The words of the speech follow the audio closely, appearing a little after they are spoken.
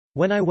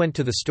When I went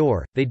to the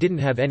store, they didn't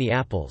have any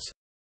apples.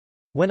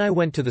 When I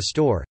went to the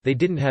store, they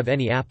didn't have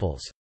any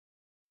apples.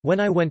 When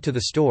I went to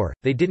the store,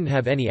 they didn't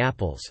have any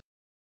apples.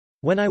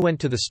 When I went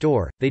to the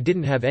store, they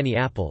didn't have any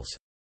apples.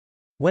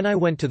 When I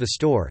went to the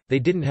store, they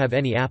didn't have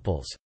any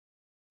apples.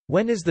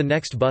 When is the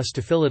next bus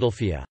to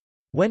Philadelphia?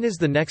 When is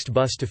the next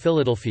bus to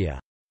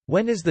Philadelphia?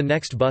 When is the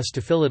next bus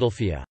to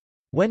Philadelphia?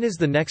 When is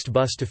the next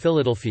bus to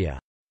Philadelphia?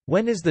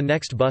 When is the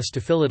next bus to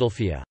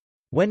Philadelphia?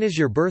 When is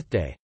your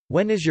birthday?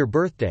 When is your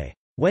birthday?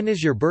 When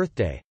is your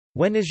birthday?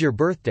 When is your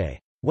birthday?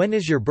 When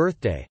is your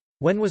birthday?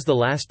 When was the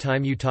last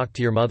time you talked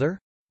to your mother?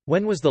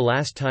 When was the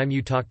last time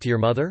you talked to your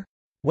mother?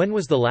 When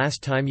was the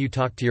last time you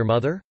talked to your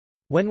mother?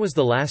 When was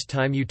the last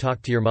time you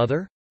talked to your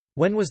mother?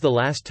 When was the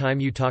last time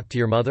you talked to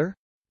your mother?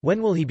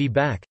 When will he be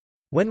back?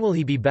 When will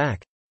he be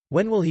back?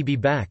 When will he be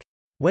back?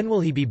 When will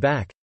he be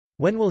back?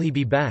 When will he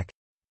be back?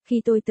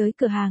 Khi tôi tới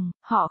cửa hàng,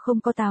 họ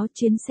không có táo.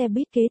 Chuyến xe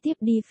buýt kế tiếp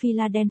đi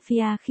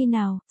Philadelphia khi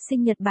nào?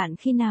 Sinh nhật bạn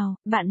khi nào?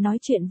 Bạn nói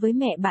chuyện với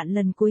mẹ bạn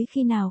lần cuối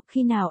khi nào?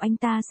 Khi nào anh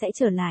ta sẽ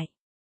trở lại?